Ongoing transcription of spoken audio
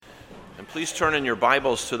Please turn in your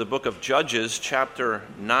Bibles to the book of Judges, chapter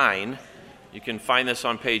 9. You can find this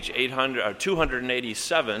on page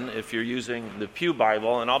 287 if you're using the Pew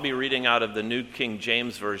Bible, and I'll be reading out of the New King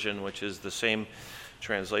James Version, which is the same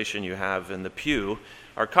translation you have in the pew.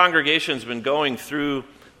 Our congregation's been going through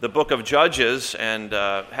the book of Judges and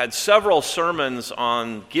had several sermons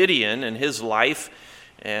on Gideon and his life,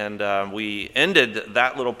 and we ended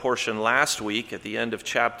that little portion last week at the end of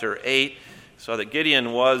chapter 8. So that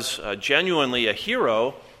Gideon was genuinely a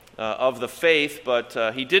hero of the faith,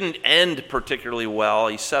 but he didn't end particularly well.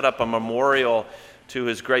 He set up a memorial to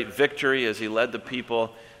his great victory as he led the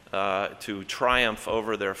people to triumph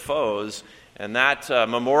over their foes. And that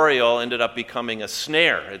memorial ended up becoming a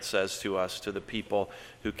snare, it says to us, to the people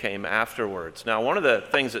who came afterwards. Now, one of the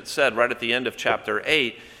things it said right at the end of chapter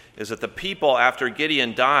 8 is that the people, after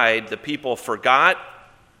Gideon died, the people forgot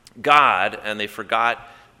God and they forgot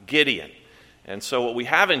Gideon. And so what we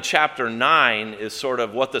have in chapter 9 is sort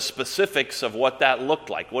of what the specifics of what that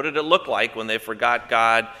looked like. What did it look like when they forgot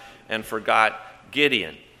God and forgot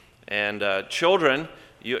Gideon? And children,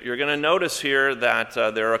 you're going to notice here that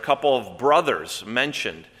there are a couple of brothers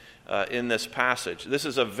mentioned in this passage. This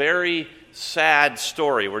is a very sad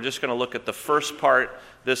story. We're just going to look at the first part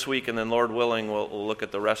this week, and then Lord willing, we'll look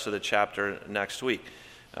at the rest of the chapter next week.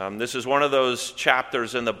 This is one of those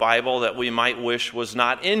chapters in the Bible that we might wish was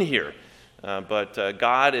not in here. But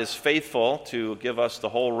God is faithful to give us the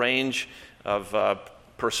whole range of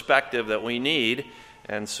perspective that we need,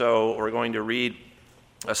 and so we're going to read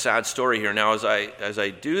a sad story here. Now, as I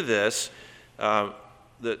do this,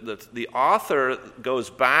 the author goes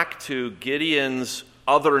back to Gideon's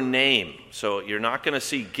other name. So you're not going to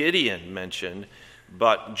see Gideon mentioned,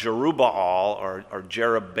 but Jerubbaal or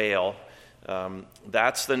Jerubbaal.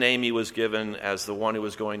 That's the name he was given as the one who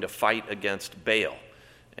was going to fight against Baal.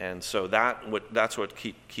 And so that's what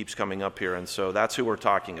keeps coming up here, and so that's who we're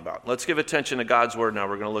talking about. Let's give attention to God's word now.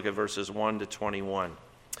 We're going to look at verses 1 to 21.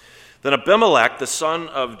 Then Abimelech, the son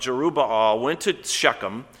of Jerubbaal, went to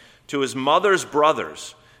Shechem to his mother's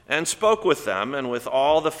brothers and spoke with them and with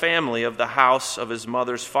all the family of the house of his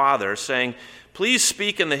mother's father, saying, "Please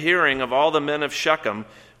speak in the hearing of all the men of Shechem,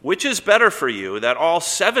 which is better for you, that all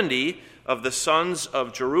 70 of the sons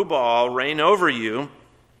of Jerubbaal reign over you,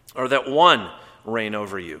 or that one reign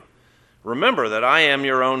over you. Remember that I am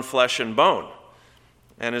your own flesh and bone."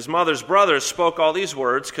 And his mother's brothers spoke all these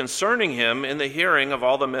words concerning him in the hearing of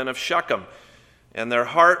all the men of Shechem. And their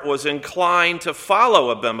heart was inclined to follow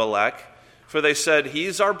Abimelech, for they said,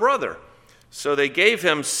 "He's our brother." So they gave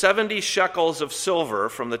him 70 shekels of silver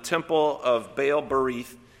from the temple of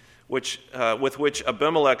Baal-berith, with which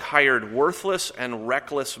Abimelech hired worthless and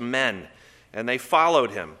reckless men, and they followed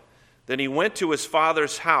him. Then he went to his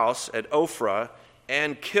father's house at Ophrah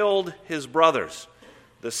and killed his brothers,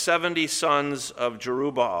 the 70 sons of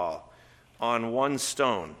Jerubbaal, on one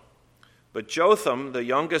stone. But Jotham, the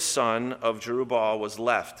youngest son of Jerubbaal, was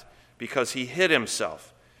left, because he hid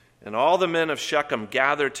himself. And all the men of Shechem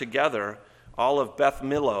gathered together, all of Beth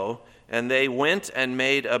Millo, and they went and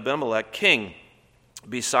made Abimelech king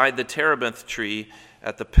beside the terebinth tree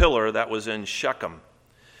at the pillar that was in Shechem.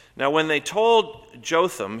 Now when they told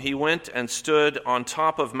Jotham, he went and stood on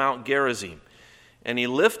top of Mount Gerizim, and he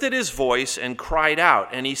lifted his voice and cried out,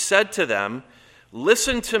 and he said to them,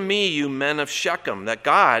 "Listen to me, you men of Shechem, that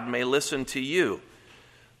God may listen to you.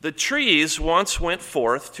 The trees once went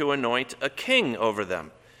forth to anoint a king over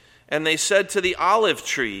them, and they said to the olive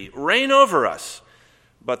tree, 'Reign over us.'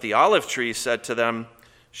 But the olive tree said to them,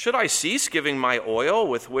 'Should I cease giving my oil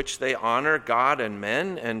with which they honor God and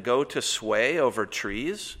men, and go to sway over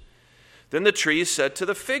trees?' Then the trees said to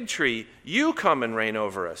the fig tree, 'You come and reign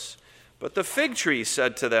over us.' But the fig tree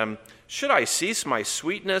said to them, 'Should I cease my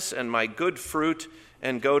sweetness and my good fruit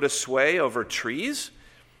and go to sway over trees?'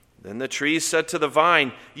 Then the trees said to the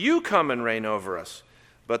vine, 'You come and reign over us.'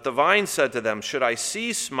 But the vine said to them, 'Should I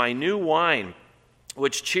cease my new wine,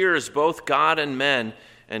 which cheers both God and men,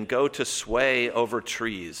 and go to sway over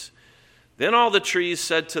trees?' Then all the trees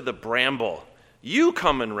said to the bramble, 'You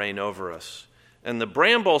come and reign over us.' And the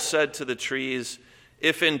bramble said to the trees,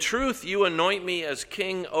 'If in truth you anoint me as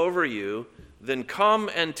king over you, then come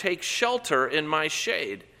and take shelter in my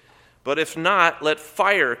shade. But if not, let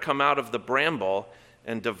fire come out of the bramble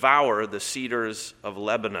and devour the cedars of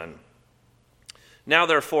Lebanon. Now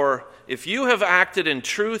therefore, if you have acted in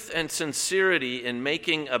truth and sincerity in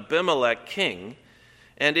making Abimelech king,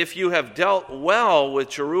 and if you have dealt well with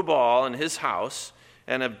Jerubbaal and his house,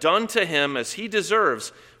 and have done to him as he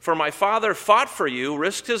deserves, for my father fought for you,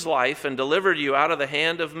 risked his life, and delivered you out of the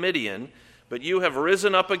hand of Midian, But you have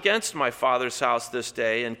risen up against my father's house this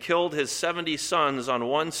day and killed his 70 sons on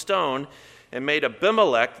one stone and made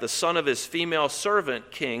Abimelech, the son of his female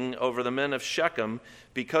servant, king over the men of Shechem,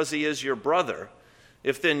 because he is your brother.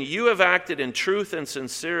 If then you have acted in truth and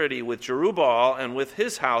sincerity with Jerubbaal and with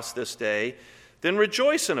his house this day, then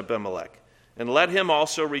rejoice in Abimelech, and let him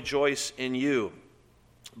also rejoice in you.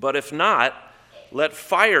 But if not, let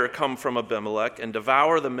fire come from Abimelech and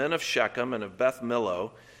devour the men of Shechem and of Beth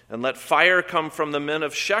Millo, and let fire come from the men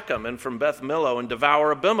of Shechem and from Beth Millo and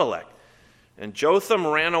devour Abimelech. And Jotham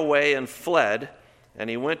ran away and fled, and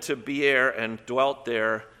he went to Beer and dwelt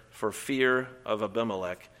there for fear of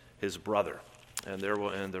Abimelech, his brother. And there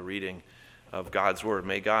will end the reading of God's word.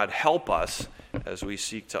 May God help us as we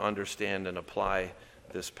seek to understand and apply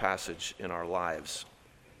this passage in our lives.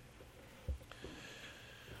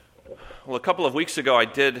 Well, a couple of weeks ago, I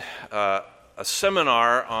did a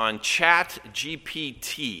seminar on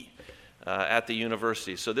ChatGPT at the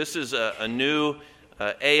university. So this is a new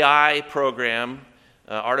AI program,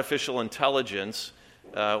 artificial intelligence,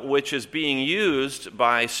 which is being used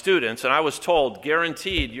by students. And I was told,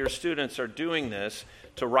 guaranteed, your students are doing this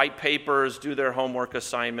to write papers, do their homework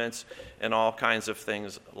assignments, and all kinds of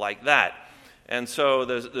things like that. And so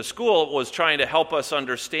the school was trying to help us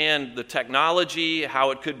understand the technology,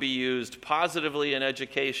 how it could be used positively in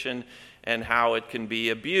education, and how it can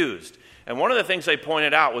be abused. And one of the things they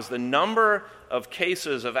pointed out was the number of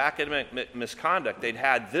cases of academic misconduct they'd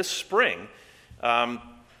had this spring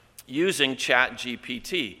using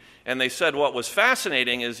ChatGPT. And they said what was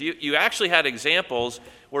fascinating is you actually had examples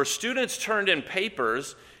where students turned in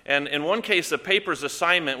papers, and in one case the paper's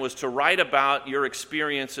assignment was to write about your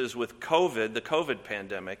experiences with COVID, the COVID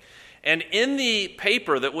pandemic. And in the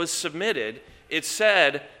paper that was submitted, it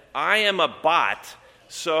said, I am a bot,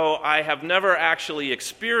 so I have never actually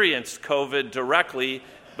experienced COVID directly,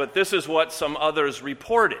 but this is what some others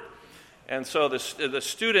reported. And so the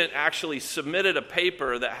student actually submitted a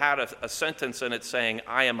paper that had a sentence in it saying,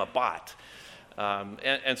 I am a bot.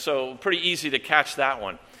 And so pretty easy to catch that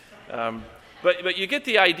one. But you get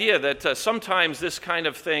the idea that sometimes this kind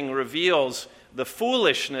of thing reveals the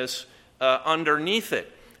foolishness underneath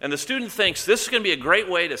it. And the student thinks this is going to be a great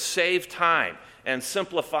way to save time and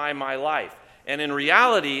simplify my life. And in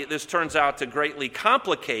reality, this turns out to greatly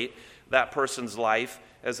complicate that person's life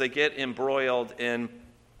as they get embroiled in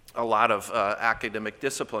a lot of academic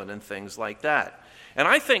discipline and things like that. And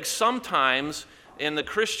I think sometimes in the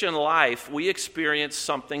Christian life, we experience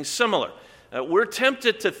something similar. We're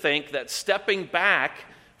tempted to think that stepping back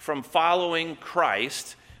from following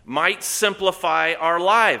Christ might simplify our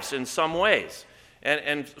lives in some ways.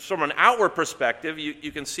 And from an outward perspective,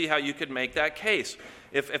 you can see how you could make that case.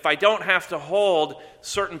 If I don't have to hold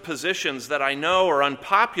certain positions that I know are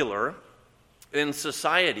unpopular in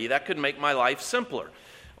society, that could make my life simpler.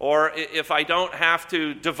 Or if I don't have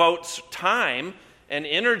to devote time and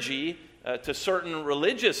energy to certain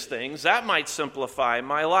religious things, that might simplify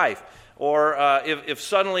my life. Or if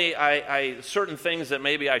suddenly certain things that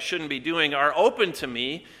maybe I shouldn't be doing are open to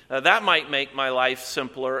me, that might make my life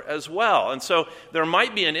simpler as well. And so there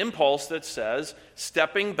might be an impulse that says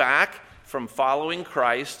stepping back from following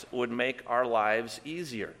Christ would make our lives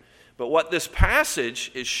easier. But what this passage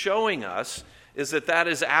is showing us is that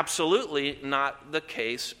is absolutely not the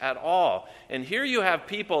case at all. And here you have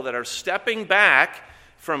people that are stepping back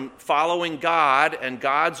from following God and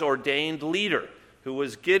God's ordained leader, who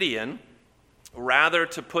was Gideon, rather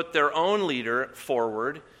to put their own leader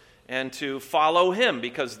forward and to follow him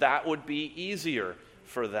because that would be easier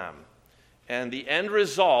for them. And the end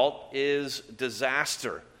result is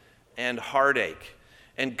disaster and heartache.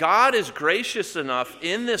 And God is gracious enough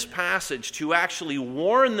in this passage to actually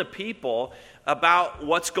warn the people about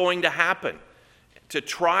what's going to happen, to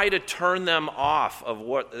try to turn them off of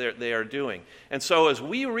what they are doing. And so as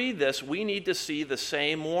we read this, we need to see the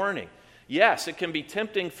same warning. Yes, it can be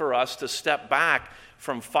tempting for us to step back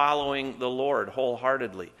from following the Lord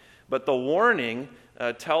wholeheartedly. But the warning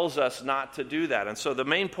tells us not to do that. And so the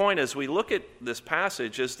main point as we look at this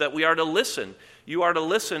passage is that we are to listen. You are to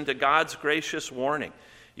listen to God's gracious warning.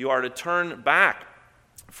 You are to turn back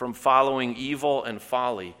from following evil and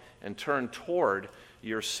folly and turn toward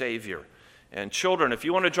your Savior. And children, if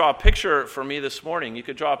you want to draw a picture for me this morning, you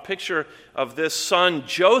could draw a picture of this son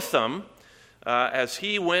Jotham as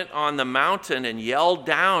he went on the mountain and yelled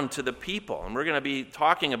down to the people. And we're going to be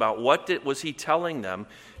talking about what was he telling them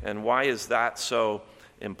and why is that so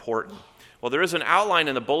important. Well, there is an outline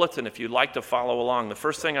in the bulletin if you'd like to follow along. The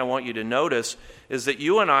first thing I want you to notice is that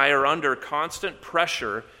you and I are under constant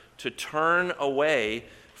pressure to turn away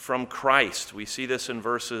from Christ. We see this in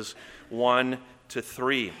verses 1 to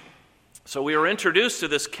 3. So we were introduced to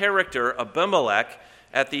this character, Abimelech,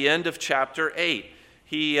 at the end of chapter 8.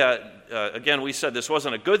 He, again, we said this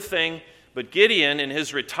wasn't a good thing, but Gideon, in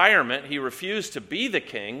his retirement, he refused to be the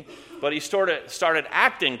king, but he started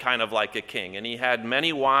acting kind of like a king. And he had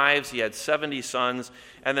many wives, he had 70 sons,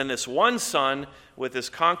 and then this one son with his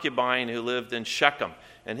concubine who lived in Shechem.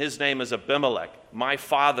 And his name is Abimelech, my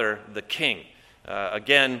father, the king.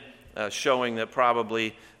 Again, showing that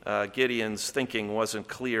probably Gideon's thinking wasn't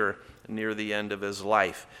clear near the end of his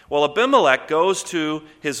life. Well, Abimelech goes to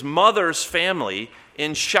his mother's family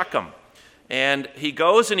in Shechem. And he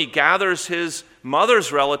goes and he gathers his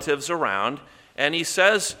mother's relatives around, and he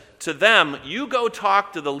says to them, you go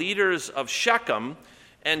talk to the leaders of Shechem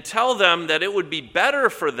and tell them that it would be better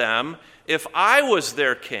for them if I was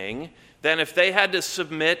their king than if they had to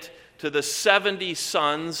submit to the 70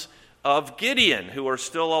 sons of Gideon who are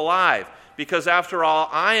still alive. Because after all,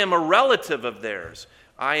 I am a relative of theirs.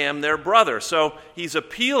 I am their brother. So he's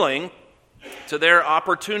appealing to their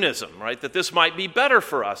opportunism, right? That this might be better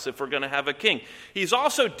for us if we're going to have a king. He's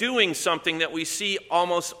also doing something that we see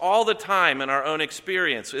almost all the time in our own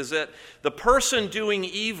experience, is that the person doing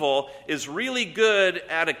evil is really good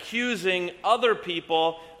at accusing other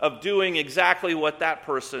people of doing exactly what that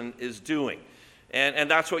person is doing. And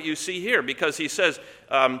that's what you see here, because he says,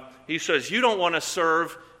 you don't want to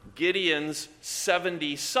serve Gideon's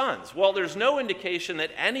 70 sons. Well, there's no indication that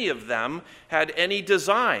any of them had any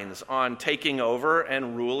designs on taking over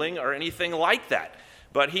and ruling or anything like that.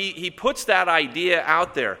 But he puts that idea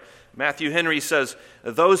out there. Matthew Henry says,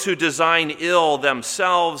 those who design ill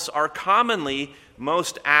themselves are commonly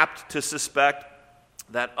most apt to suspect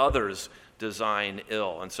that others design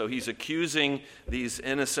ill. And so he's accusing these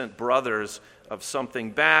innocent brothers of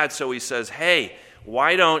something bad. So he says, hey,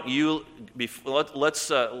 why don't you,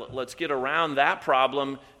 let's get around that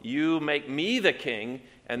problem. You make me the king,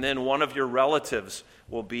 and then one of your relatives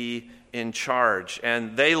will be in charge.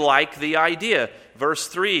 And they like the idea. Verse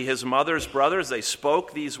 3, his mother's brothers, they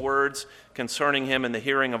spoke these words concerning him in the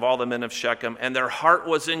hearing of all the men of Shechem, and their heart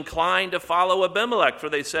was inclined to follow Abimelech, for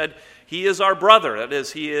they said, he is our brother, that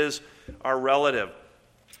is, he is our relative.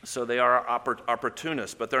 So they are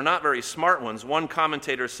opportunists, but they're not very smart ones. One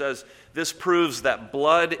commentator says, this proves that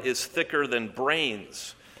blood is thicker than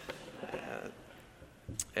brains.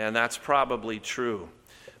 And that's probably true.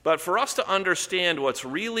 But for us to understand what's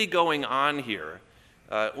really going on here,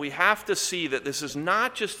 we have to see that this is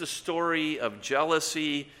not just a story of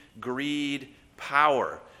jealousy, greed,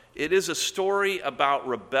 power. It is a story about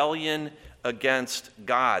rebellion against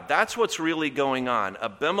God. That's what's really going on.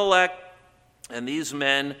 Abimelech and these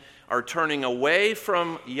men are turning away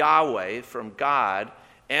from Yahweh, from God,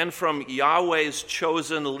 and from Yahweh's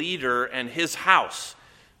chosen leader and his house,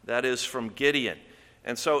 that is from Gideon.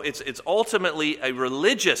 And so it's ultimately a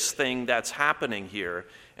religious thing that's happening here,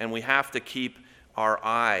 and we have to keep our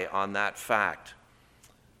eye on that fact.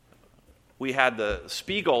 We had the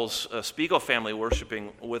Spiegel family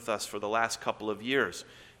worshiping with us for the last couple of years,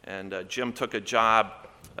 and Jim took a job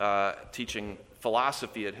teaching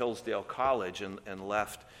philosophy at Hillsdale College and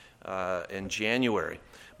left in January.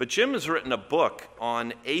 But Jim has written a book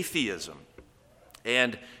on atheism,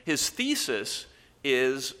 and his thesis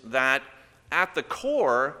is that at the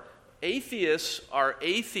core, atheists are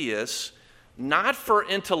atheists not for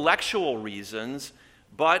intellectual reasons,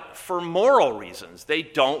 but for moral reasons. They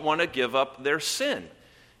don't want to give up their sin.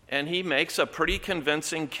 And he makes a pretty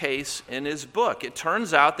convincing case in his book. It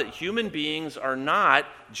turns out that human beings are not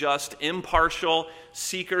just impartial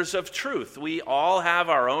seekers of truth. We all have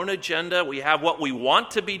our own agenda. We have what we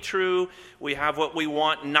want to be true. We have what we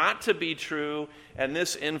want not to be true. And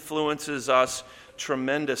this influences us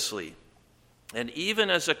tremendously. And even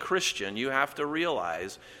as a Christian, you have to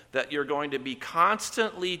realize that you're going to be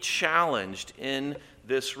constantly challenged in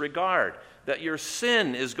this regard. That your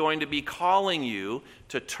sin is going to be calling you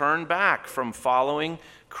to turn back from following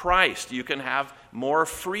Christ. You can have more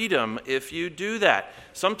freedom if you do that.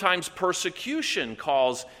 Sometimes persecution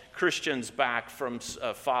calls Christians back from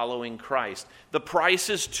following Christ. The price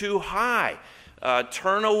is too high.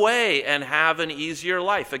 Turn away and have an easier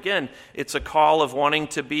life. Again, it's a call of wanting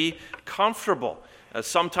to be comfortable.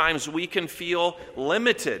 Sometimes we can feel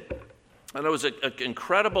limited. And it was an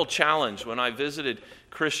incredible challenge when I visited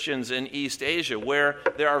Christians in East Asia, where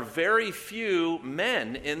there are very few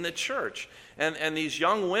men in the church. And these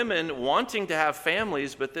young women wanting to have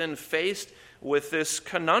families, but then faced with this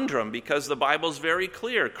conundrum, because the Bible's very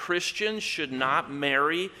clear. Christians should not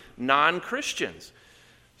marry non-Christians.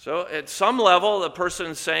 So at some level, the person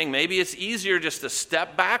is saying, maybe it's easier just to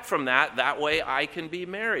step back from that. That way I can be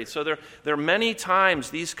married. So there are many times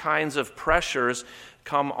these kinds of pressures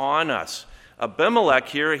come on us. Abimelech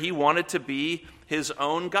here, he wanted to be his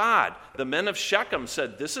own god. The men of Shechem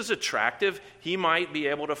said, this is attractive. He might be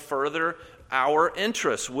able to further our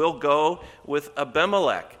interests. We'll go with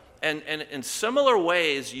Abimelech. And in similar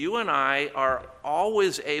ways, you and I are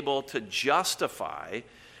always able to justify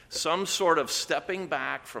some sort of stepping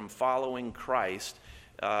back from following Christ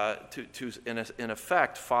to in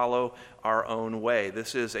effect, follow our own way.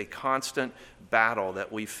 This is a constant battle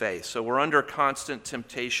that we face. So we're under constant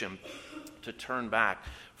temptation to turn back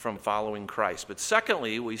from following Christ. But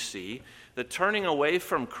secondly, we see that turning away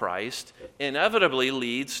from Christ inevitably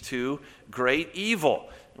leads to great evil.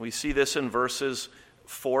 We see this in verses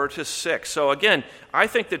 4 to 6. So again, I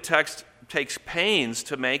think the text takes pains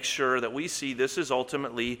to make sure that we see this is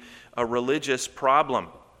ultimately a religious problem.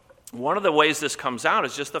 One of the ways this comes out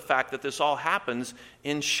is just the fact that this all happens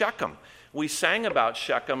in Shechem. We sang about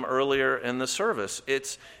Shechem earlier in the service.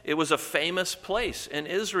 It was a famous place in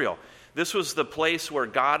Israel. This was the place where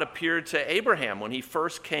God appeared to Abraham when he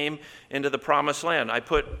first came into the promised land. I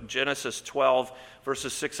put Genesis 12,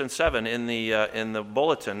 verses 6 and 7 in the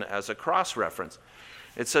bulletin as a cross-reference.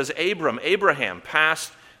 It says, Abraham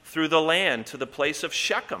passed through the land to the place of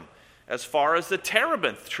Shechem, as far as the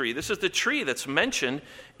terebinth tree. This is the tree that's mentioned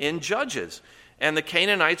in Judges. And the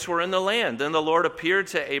Canaanites were in the land. Then the Lord appeared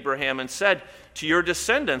to Abraham and said, to your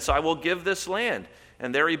descendants I will give this land.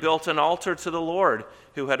 And there he built an altar to the Lord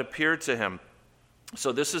who had appeared to him.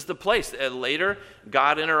 So this is the place. Later,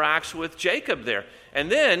 God interacts with Jacob there.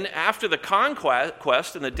 And then, after the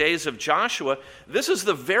conquest in the days of Joshua, this is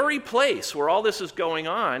the very place where all this is going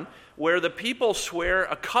on, where the people swear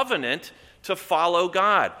a covenant to follow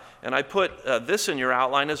God. And I put this in your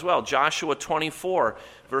outline as well, Joshua 24,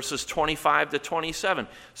 verses 25 to 27.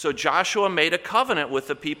 So Joshua made a covenant with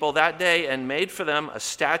the people that day and made for them a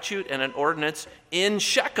statute and an ordinance in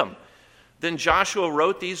Shechem. Then Joshua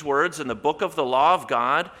wrote these words in the book of the law of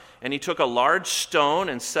God, and he took a large stone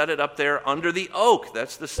and set it up there under the oak.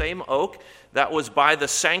 That's the same oak that was by the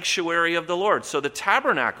sanctuary of the Lord. So the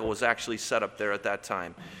tabernacle was actually set up there at that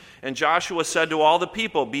time. And Joshua said to all the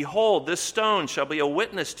people, behold, this stone shall be a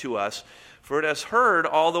witness to us, for it has heard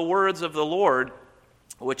all the words of the Lord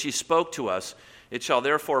which he spoke to us. It shall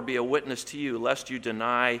therefore be a witness to you, lest you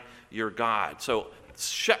deny your God. So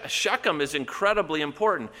Shechem is incredibly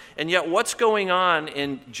important. And yet what's going on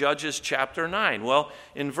in Judges chapter 9? Well,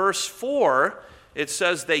 in verse 4, it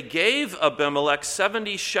says they gave Abimelech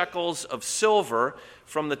 70 shekels of silver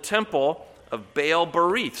from the temple of Baal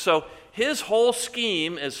Berith. So his whole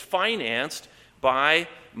scheme is financed by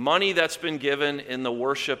money that's been given in the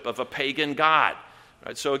worship of a pagan god.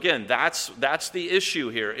 Right, so again, that's the issue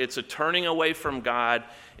here. It's a turning away from God.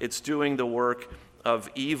 It's doing the work of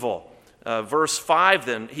evil. Verse 5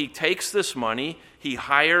 then, he takes this money, he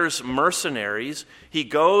hires mercenaries, he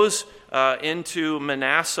goes into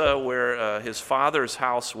Manasseh where his father's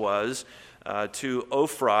house was, to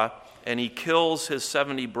Ophrah, and he kills his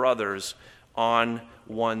 70 brothers on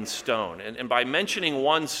one stone. And by mentioning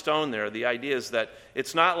one stone there, the idea is that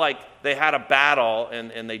it's not like they had a battle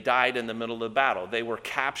and they died in the middle of the battle. They were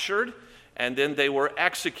captured and then they were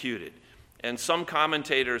executed. And some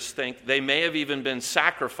commentators think they may have even been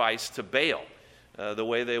sacrificed to Baal, the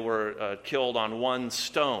way they were killed on one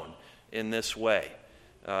stone in this way.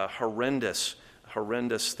 Horrendous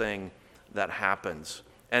thing that happens.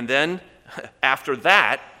 And then after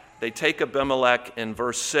that, they take Abimelech in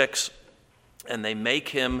verse 6 and they make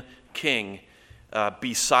him king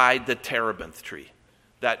beside the terebinth tree,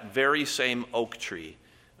 that very same oak tree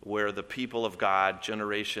where the people of God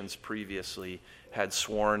generations previously had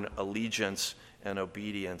sworn allegiance and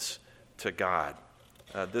obedience to God.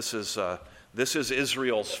 This is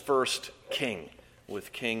Israel's first king,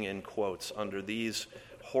 with king in quotes, under these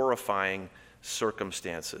horrifying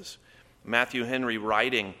circumstances. Matthew Henry,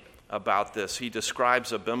 writing about this, he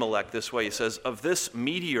describes Abimelech this way. He says, of this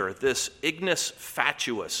meteor, this ignis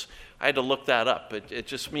fatuus. I had to look that up. It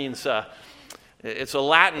just means, it's a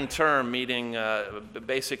Latin term meaning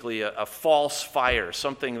basically a false fire,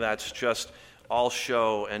 something that's just all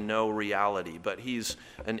show and no reality. But he's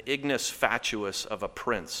an ignis fatuus of a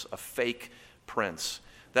prince, a fake prince.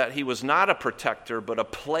 That he was not a protector, but a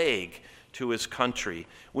plague to his country.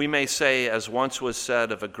 We may say, as once was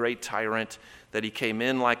said of a great tyrant, that he came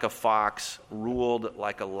in like a fox, ruled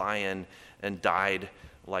like a lion, and died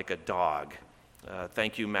like a dog.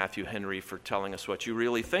 Thank you, Matthew Henry, for telling us what you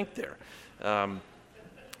really think there.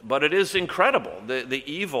 But it is incredible, the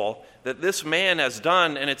evil that this man has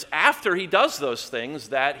done, and it's after he does those things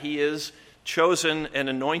that he is chosen and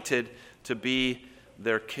anointed to be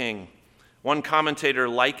their king. One commentator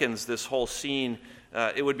likens this whole scene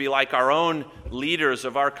It would be like our own leaders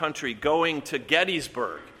of our country going to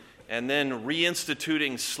Gettysburg and then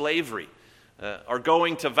reinstituting slavery, or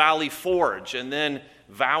going to Valley Forge and then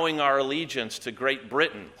vowing our allegiance to Great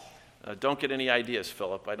Britain. Don't get any ideas,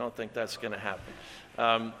 Philip. I don't think that's going to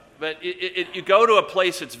happen. But you go to a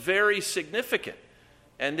place that's very significant,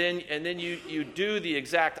 and then you do the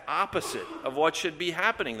exact opposite of what should be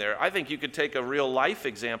happening there. I think you could take a real life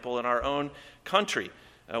example in our own country.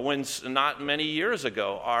 When not many years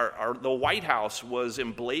ago, the White House was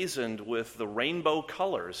emblazoned with the rainbow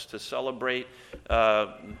colors to celebrate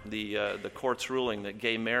the court's ruling that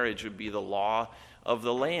gay marriage would be the law of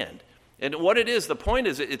the land. And what it is, the point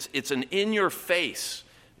is, it's an in-your-face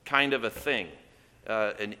kind of a thing,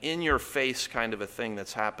 an in-your-face kind of a thing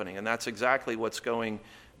that's happening, and that's exactly what's going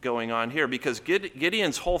on here. Because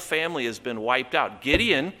Gideon's whole family has been wiped out.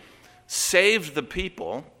 Gideon saved the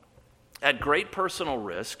people at great personal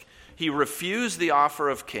risk. He refused the offer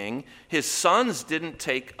of king. His sons didn't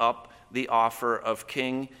take up the offer of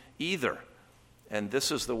king either. And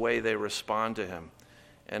this is the way they respond to him.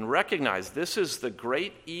 And recognize this is the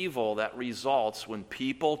great evil that results when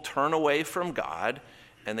people turn away from God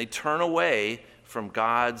and they turn away from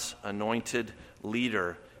God's anointed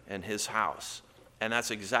leader and his house. And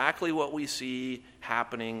that's exactly what we see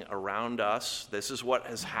happening around us. This is what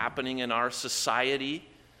is happening in our society.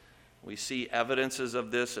 We see evidences of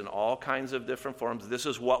this in all kinds of different forms. This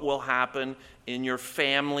is what will happen in your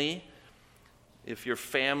family if your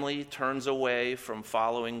family turns away from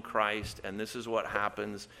following Christ, and this is what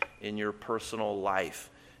happens in your personal life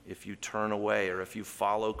if you turn away or if you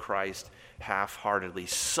follow Christ half-heartedly.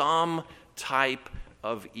 Some type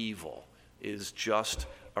of evil is just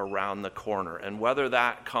around the corner, and whether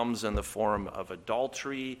that comes in the form of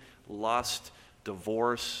adultery, lust,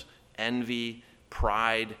 divorce, envy,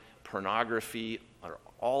 pride, pornography, or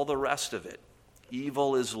all the rest of it,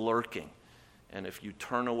 evil is lurking. And if you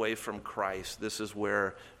turn away from Christ, this is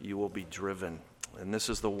where you will be driven. And this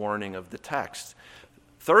is the warning of the text.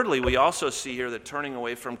 Thirdly, we also see here that turning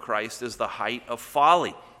away from Christ is the height of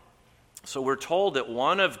folly. So we're told that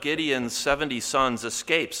one of Gideon's 70 sons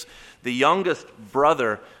escapes. The youngest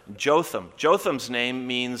brother, Jotham. Jotham's name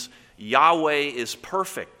means Yahweh is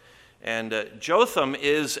perfect. And Jotham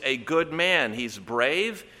is a good man. He's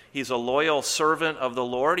brave. He's a loyal servant of the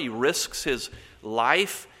Lord. He risks his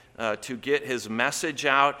life to get his message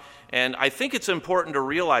out. And I think it's important to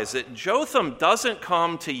realize that Jotham doesn't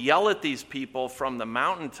come to yell at these people from the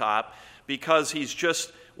mountaintop because he's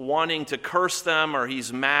just wanting to curse them, or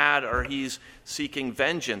he's mad, or he's seeking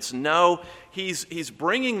vengeance. No, he's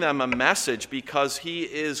bringing them a message because he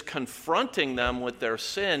is confronting them with their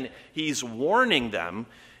sin. He's warning them,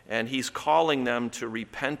 and he's calling them to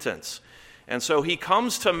repentance. And so he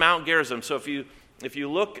comes to Mount Gerizim. So if you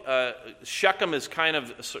look, Shechem is kind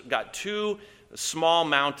of got two small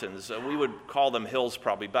mountains. We would call them hills,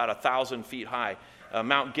 probably about 1,000 feet high.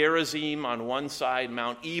 Mount Gerizim on one side,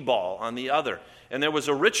 Mount Ebal on the other. And there was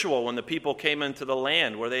a ritual when the people came into the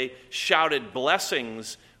land where they shouted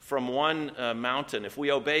blessings from one mountain. If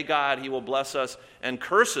we obey God, he will bless us, and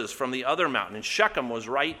curses from the other mountain. And Shechem was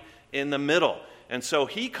right in the middle. And so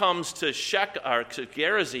he comes to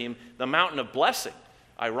Gerizim, the mountain of blessing,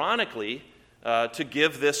 ironically, to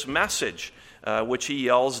give this message, which he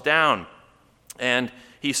yells down. And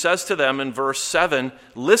he says to them in verse 7,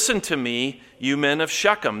 "Listen to me, you men of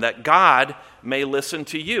Shechem, that God may listen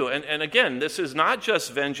to you." And again, this is not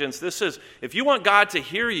just vengeance. This is, if you want God to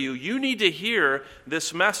hear you, you need to hear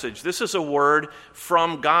this message. This is a word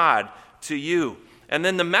from God to you. And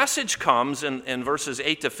then the message comes in verses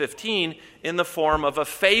 8 to 15 in the form of a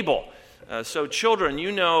fable. So children,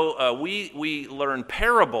 you know, we learn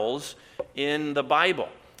parables in the Bible.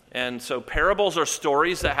 And so parables are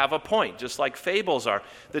stories that have a point, just like fables are.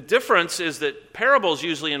 The difference is that parables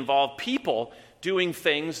usually involve people doing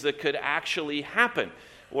things that could actually happen,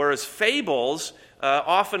 whereas fables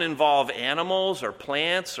often involve animals or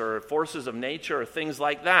plants or forces of nature or things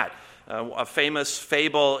like that. A famous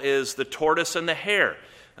fable is The Tortoise and the Hare,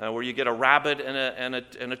 where you get a rabbit and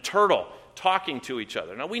a turtle talking to each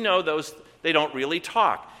other. Now we know those, they don't really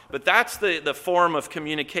talk, but that's the form of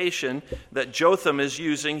communication that Jotham is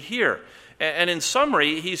using here. And in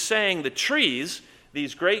summary, he's saying the trees,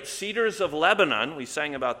 these great cedars of Lebanon, we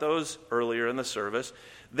sang about those earlier in the service,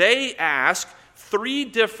 they ask 3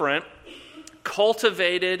 different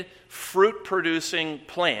cultivated fruit-producing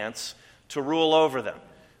plants to rule over them.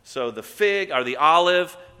 So the fig, or the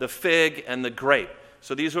olive, the fig, and the grape.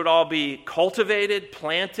 So these would all be cultivated,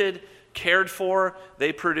 planted, cared for.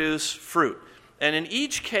 They produce fruit. And in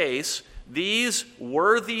each case, these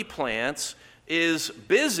worthy plants is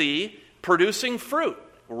busy producing fruit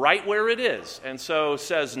right where it is. And so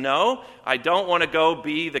says, no, I don't want to go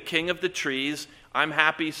be the king of the trees. I'm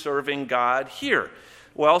happy serving God here.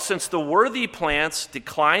 Well, since the worthy plants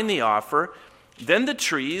decline the offer, then the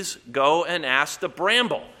trees go and ask the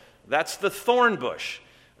bramble. That's the thorn bush.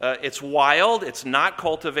 It's wild. It's not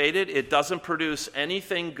cultivated. It doesn't produce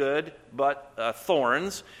anything good but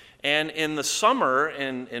thorns. And in the summer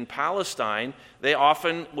in Palestine, they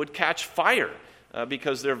often would catch fire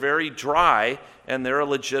because they're very dry and they're a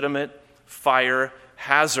legitimate fire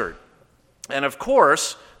hazard. And of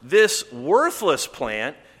course, this worthless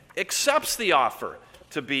plant accepts the offer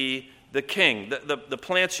to be the king. The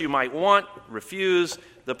plants you might want, refuse.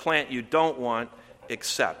 The plant you don't want,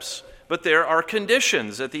 accepts. But there are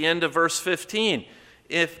conditions at the end of verse 15.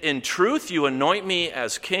 If in truth you anoint me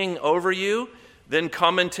as king over you, then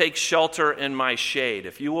come and take shelter in my shade.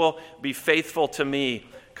 If you will be faithful to me,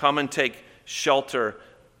 come and take shelter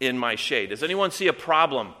in my shade. Does anyone see a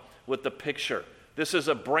problem with the picture? This is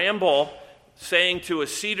a bramble saying to a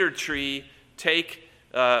cedar tree, take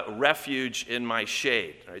refuge in my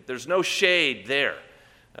shade. Right? There's no shade there.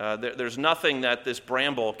 There's nothing that this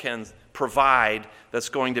bramble can provide that's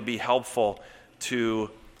going to be helpful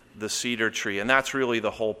to the cedar tree. And that's really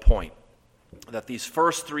the whole point, that these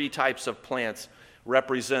first three types of plants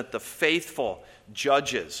represent the faithful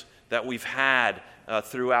judges that we've had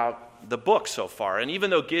throughout the book so far. And even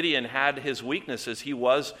though Gideon had his weaknesses, he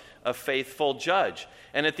was a faithful judge.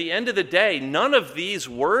 And at the end of the day, none of these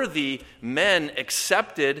worthy men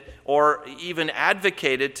accepted or even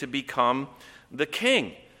advocated to become the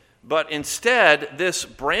king. But instead, this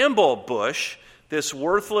bramble bush, this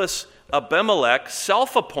worthless Abimelech,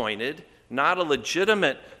 self-appointed, not a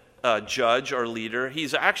legitimate judge or leader,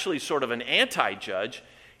 he's actually sort of an anti-judge.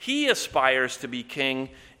 He aspires to be king,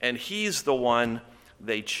 and he's the one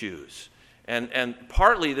they choose. And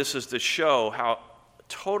partly this is to show how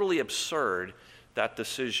totally absurd that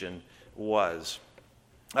decision was.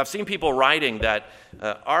 I've seen people writing that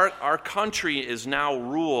our country is now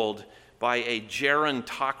ruled by a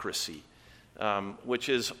gerontocracy, which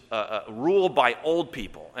is ruled by old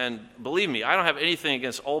people. And believe me, I don't have anything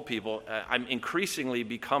against old people. I'm increasingly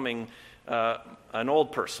becoming an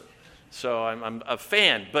old person. So I'm a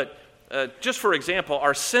fan. But just for example,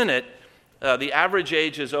 our Senate, the average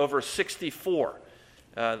age is over 64.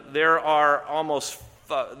 There are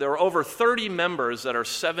over 30 members that are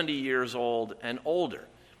 70 years old and older.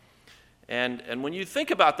 And when you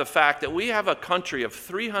think about the fact that we have a country of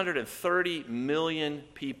 330 million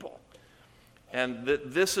people, and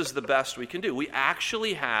this is the best we can do. We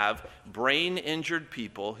actually have brain-injured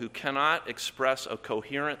people who cannot express a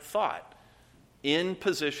coherent thought in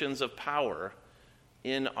positions of power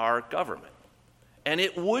in our government. And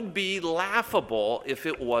it would be laughable if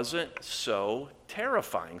it wasn't so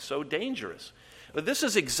terrifying, so dangerous. But this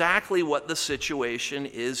is exactly what the situation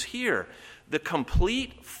is here. The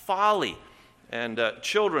complete folly. And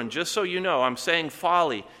children, just so you know, I'm saying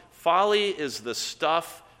folly. Folly is the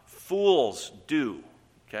stuff fools do.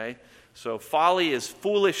 Okay? So folly is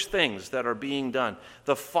foolish things that are being done.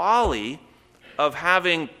 The folly of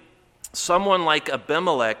having someone like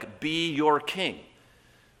Abimelech be your king.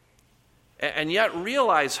 And yet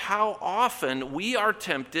realize how often we are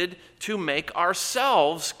tempted to make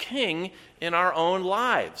ourselves king in our own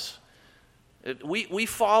lives. We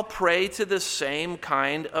fall prey to the same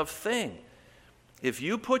kind of thing. If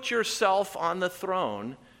you put yourself on the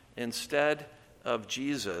throne instead of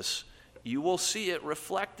Jesus, you will see it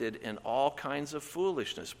reflected in all kinds of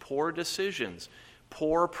foolishness, poor decisions,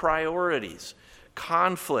 poor priorities,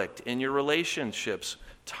 conflict in your relationships,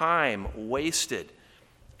 time wasted,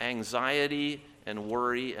 anxiety and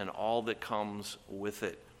worry and all that comes with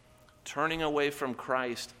it. Turning away from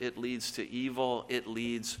Christ, it leads to evil, it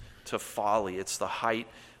leads to folly. It's the height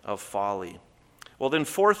of folly. Well, then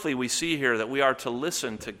fourthly, we see here that we are to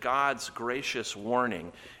listen to God's gracious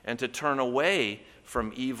warning and to turn away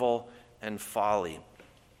from evil and folly.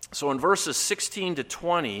 So in verses 16 to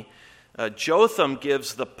 20, Jotham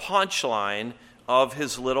gives the punchline of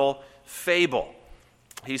his little fable.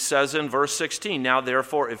 He says in verse 16, "Now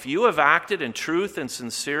therefore, if you have acted in truth and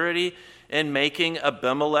sincerity in making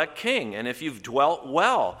Abimelech king, and if you've dwelt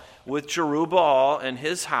well with Jerubbaal and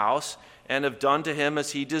his house, and have done to him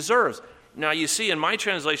as he deserves." Now you see in my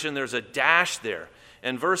translation there's a dash there.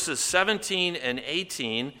 In verses 17 and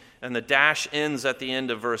 18, and the dash ends at the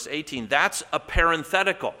end of verse 18, that's a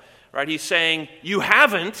parenthetical, right? He's saying, you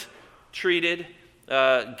haven't treated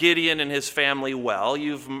Gideon and his family well.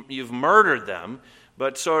 You've murdered them.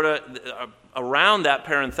 But sort of around that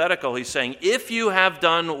parenthetical, he's saying, if you have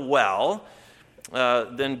done well,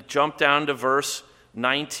 then jump down to verse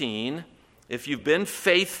 19. if you've been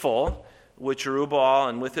faithful with Jerubbaal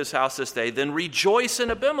and with his house this day, then rejoice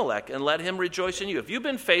in Abimelech and let him rejoice in you. If you've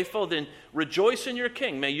been faithful, then rejoice in your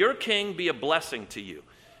king. May your king be a blessing to you,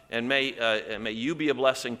 and may you be a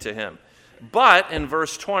blessing to him. But in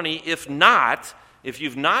verse 20, if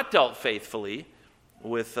you've not dealt faithfully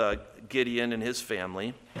with Gideon and his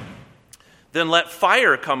family, then let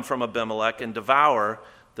fire come from Abimelech and devour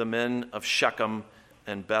the men of Shechem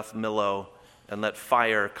and Beth Millo, and let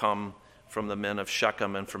fire come from the men of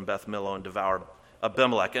Shechem and from Beth Millo and devour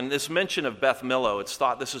Abimelech. And this mention of Beth Millo, it's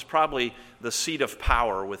thought this is probably the seat of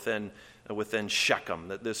power within Shechem.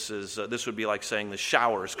 That this would be like saying the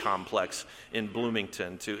Showers complex in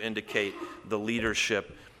Bloomington to indicate the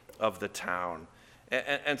leadership of the town.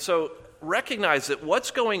 And so recognize that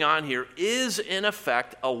what's going on here is in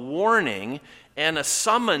effect a warning and a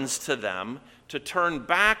summons to them to turn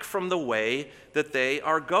back from the way that they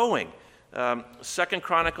are going. 2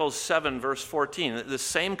 Chronicles 7, verse 14, the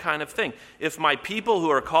same kind of thing. If my people who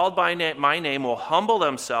are called by my name will humble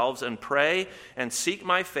themselves and pray and seek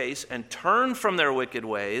my face and turn from their wicked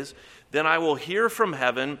ways, then I will hear from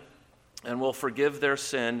heaven and will forgive their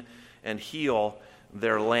sin and heal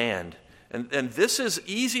their land. And this is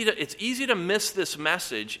it's easy to miss this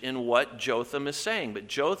message in what Jotham is saying. But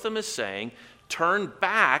Jotham is saying, turn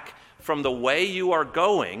back from the way you are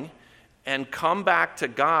going and come back to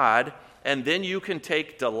God, and then you can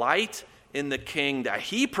take delight in the king that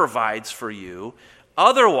he provides for you.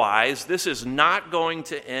 Otherwise, this is not going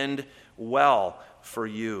to end well for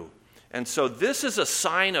you. And so this is a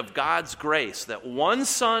sign of God's grace, that one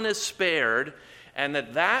son is spared, and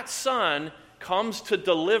that son comes to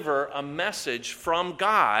deliver a message from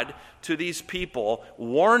God to these people,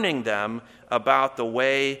 warning them about the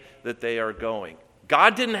way that they are going.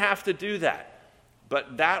 God didn't have to do that,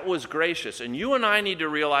 but that was gracious. And you and I need to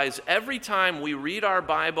realize every time we read our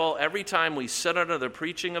Bible, every time we sit under the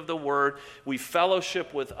preaching of the Word, we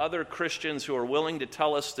fellowship with other Christians who are willing to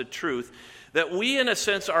tell us the truth, that we, in a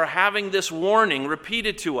sense, are having this warning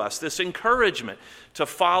repeated to us, this encouragement to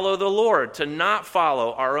follow the Lord, to not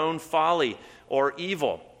follow our own folly or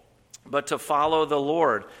evil, but to follow the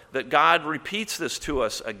Lord. That God repeats this to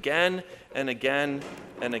us again and again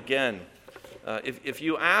and again. If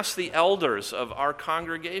you ask the elders of our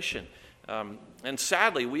congregation, and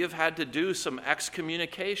sadly we have had to do some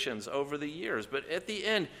excommunications over the years, but at the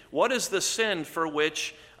end, what is the sin for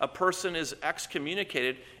which a person is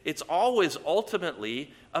excommunicated? It's always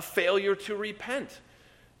ultimately a failure to repent.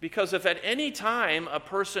 Because if at any time a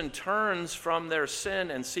person turns from their sin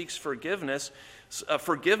and seeks forgiveness,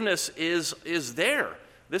 forgiveness is there.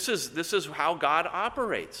 This is how God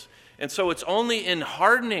operates. And so it's only in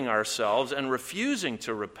hardening ourselves and refusing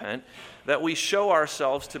to repent that we show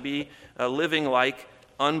ourselves to be living like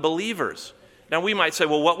unbelievers. Now we might say,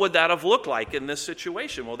 well, what would that have looked like in this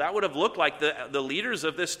situation? Well, that would have looked like the leaders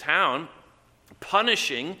of this town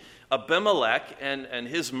punishing Abimelech and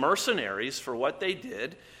his mercenaries for what they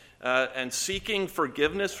did, and seeking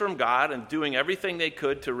forgiveness from God and doing everything they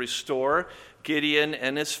could to restore Gideon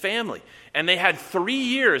and his family. And they had 3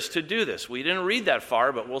 years to do this. We didn't read that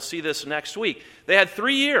far, but we'll see this next week. They had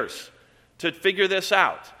 3 years to figure this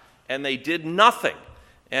out, and they did nothing.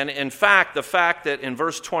 And in fact, the fact that in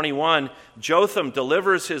verse 21, Jotham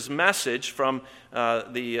delivers his message from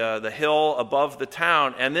the hill above the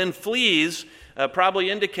town and then flees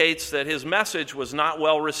probably indicates that his message was not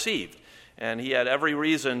well received, and he had every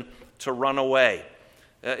reason to run away.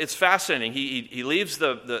 It's fascinating. He leaves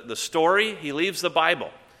the story, he leaves the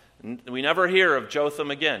Bible. We never hear of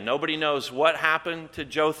Jotham again. Nobody knows what happened to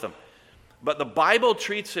Jotham. But the Bible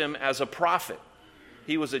treats him as a prophet.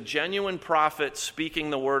 He was a genuine prophet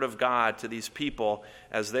speaking the word of God to these people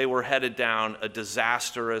as they were headed down a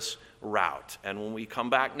disastrous route. And when we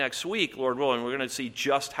come back next week, Lord willing, we're going to see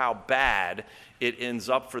just how bad it ends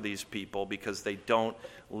up for these people because they don't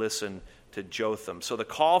listen to Jotham. So the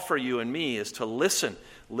call for you and me is to listen.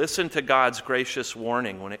 Listen to God's gracious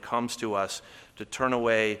warning when it comes to us to turn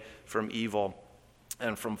away from evil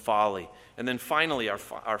and from folly. And then finally,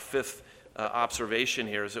 our fifth observation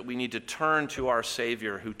here is that we need to turn to our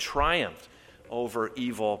Savior who triumphed over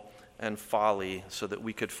evil and folly so that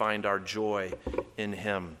we could find our joy in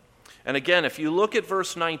him. And again, if you look at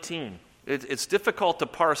verse 19, it's difficult to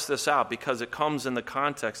parse this out because it comes in the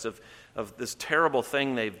context of this terrible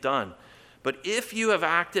thing they've done. But if you have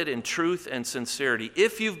acted in truth and sincerity,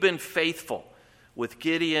 if you've been faithful with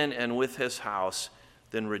Gideon and with his house,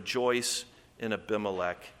 then rejoice in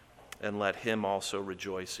Abimelech and let him also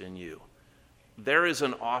rejoice in you. There is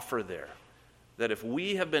an offer there that if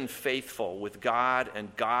we have been faithful with God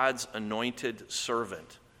and God's anointed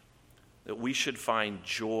servant, that we should find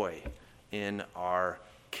joy in our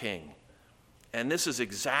King. And this is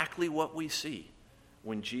exactly what we see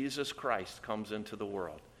when Jesus Christ comes into the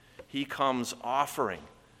world. He comes offering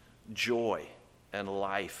joy and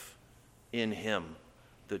life in him,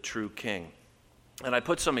 the true King. And I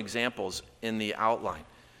put some examples in the outline.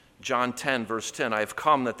 John 10, verse 10, I have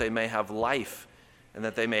come that they may have life and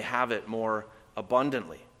that they may have it more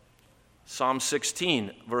abundantly. Psalm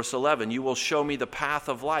 16, verse 11, you will show me the path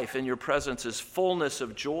of life. In your presence is fullness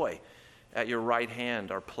of joy. At your right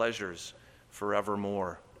hand are pleasures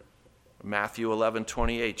forevermore. Matthew 11,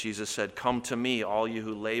 28, Jesus said, come to me, all you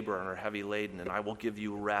who labor and are heavy laden, and I will give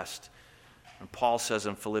you rest. And Paul says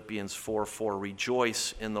in Philippians 4:4,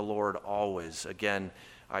 rejoice in the Lord always. Again,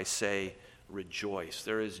 I say rejoice.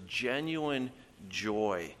 There is genuine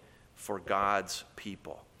joy for God's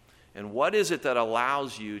people. And what is it that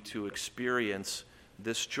allows you to experience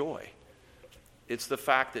this joy? It's the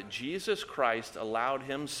fact that Jesus Christ allowed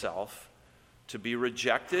himself to be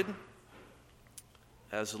rejected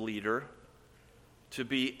as leader, to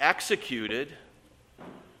be executed,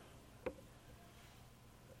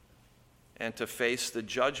 and to face the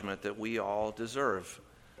judgment that we all deserve.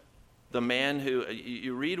 The man who,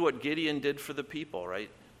 you read what Gideon did for the people, right?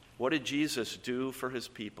 What did Jesus do for his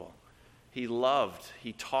people? He loved,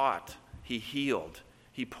 he taught, he healed,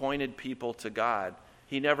 he pointed people to God.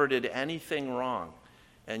 He never did anything wrong.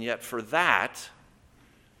 And yet for that,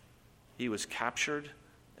 he was captured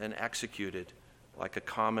and executed like a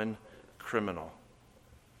common criminal,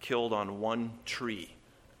 killed on one tree,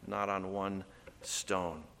 not on one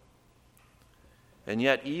stone. And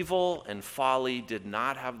yet evil and folly did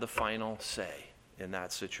not have the final say in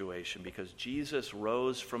that situation, because Jesus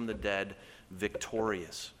rose from the dead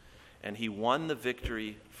victorious, and he won the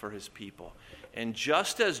victory for his people. And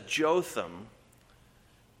just as Jotham,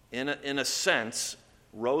 in a sense,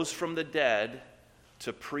 rose from the dead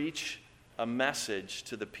to preach a message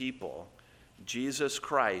to the people, Jesus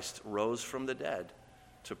Christ rose from the dead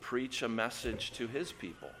to preach a message to his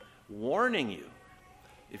people, warning you,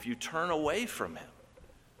 if you turn away from him,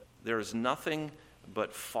 there is nothing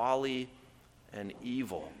but folly and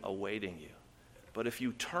evil awaiting you. But if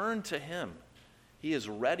you turn to him, he is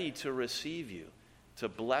ready to receive you, to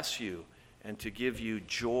bless you, and to give you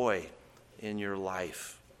joy in your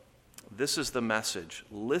life. This is the message.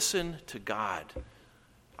 Listen to God.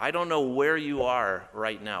 I don't know where you are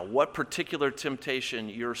right now, what particular temptation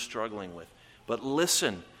you're struggling with, but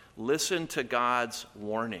listen to God's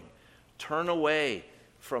warning. Turn away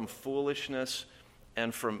from foolishness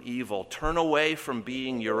and from evil. Turn away from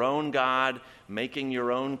being your own God, making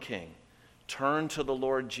your own king. Turn to the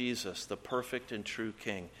Lord Jesus, the perfect and true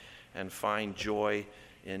King, and find joy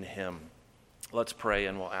in him. Let's pray,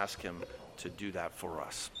 and we'll ask him to do that for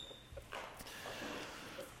us.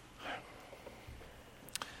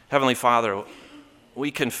 Heavenly Father,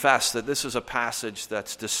 we confess that this is a passage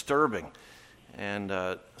that's disturbing. And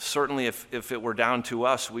certainly if it were down to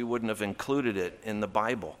us, we wouldn't have included it in the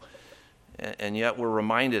Bible. And yet we're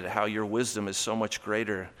reminded how your wisdom is so much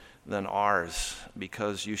greater than ours,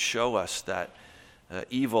 because you show us that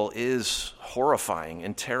evil is horrifying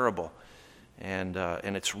and terrible, and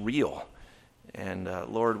it's real. And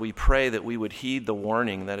Lord, we pray that we would heed the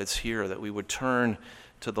warning that it's here, that we would turn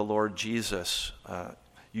to the Lord Jesus,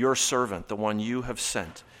 your servant, the one you have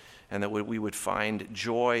sent, and that we would find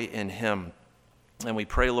joy in him. And we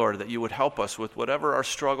pray, Lord, that you would help us with whatever our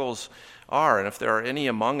struggles are. And if there are any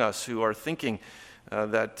among us who are thinking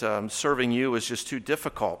that serving you is just too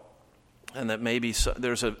difficult, and that maybe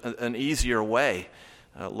there's an easier way,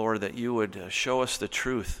 Lord, that you would show us the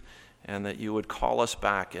truth, and that you would call us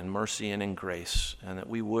back in mercy and in grace, and that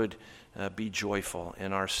we would be joyful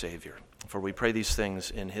in our Savior. For we pray these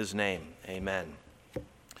things in his name. Amen.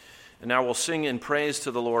 And now we'll sing in praise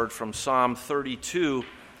to the Lord from Psalm 32,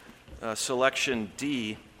 selection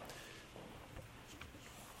D.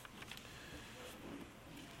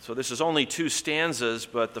 So this is only 2 stanzas,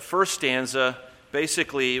 but the first stanza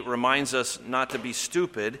basically reminds us not to be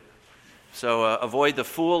stupid. So avoid the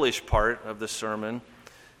foolish part of the sermon.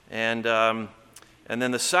 And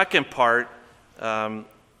then the second part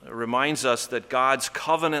reminds us that God's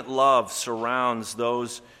covenant love surrounds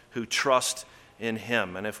those who trust in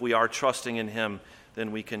him. And if we are trusting in him,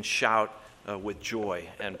 then we can shout with joy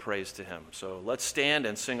and praise to him. So let's stand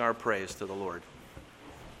and sing our praise to the Lord.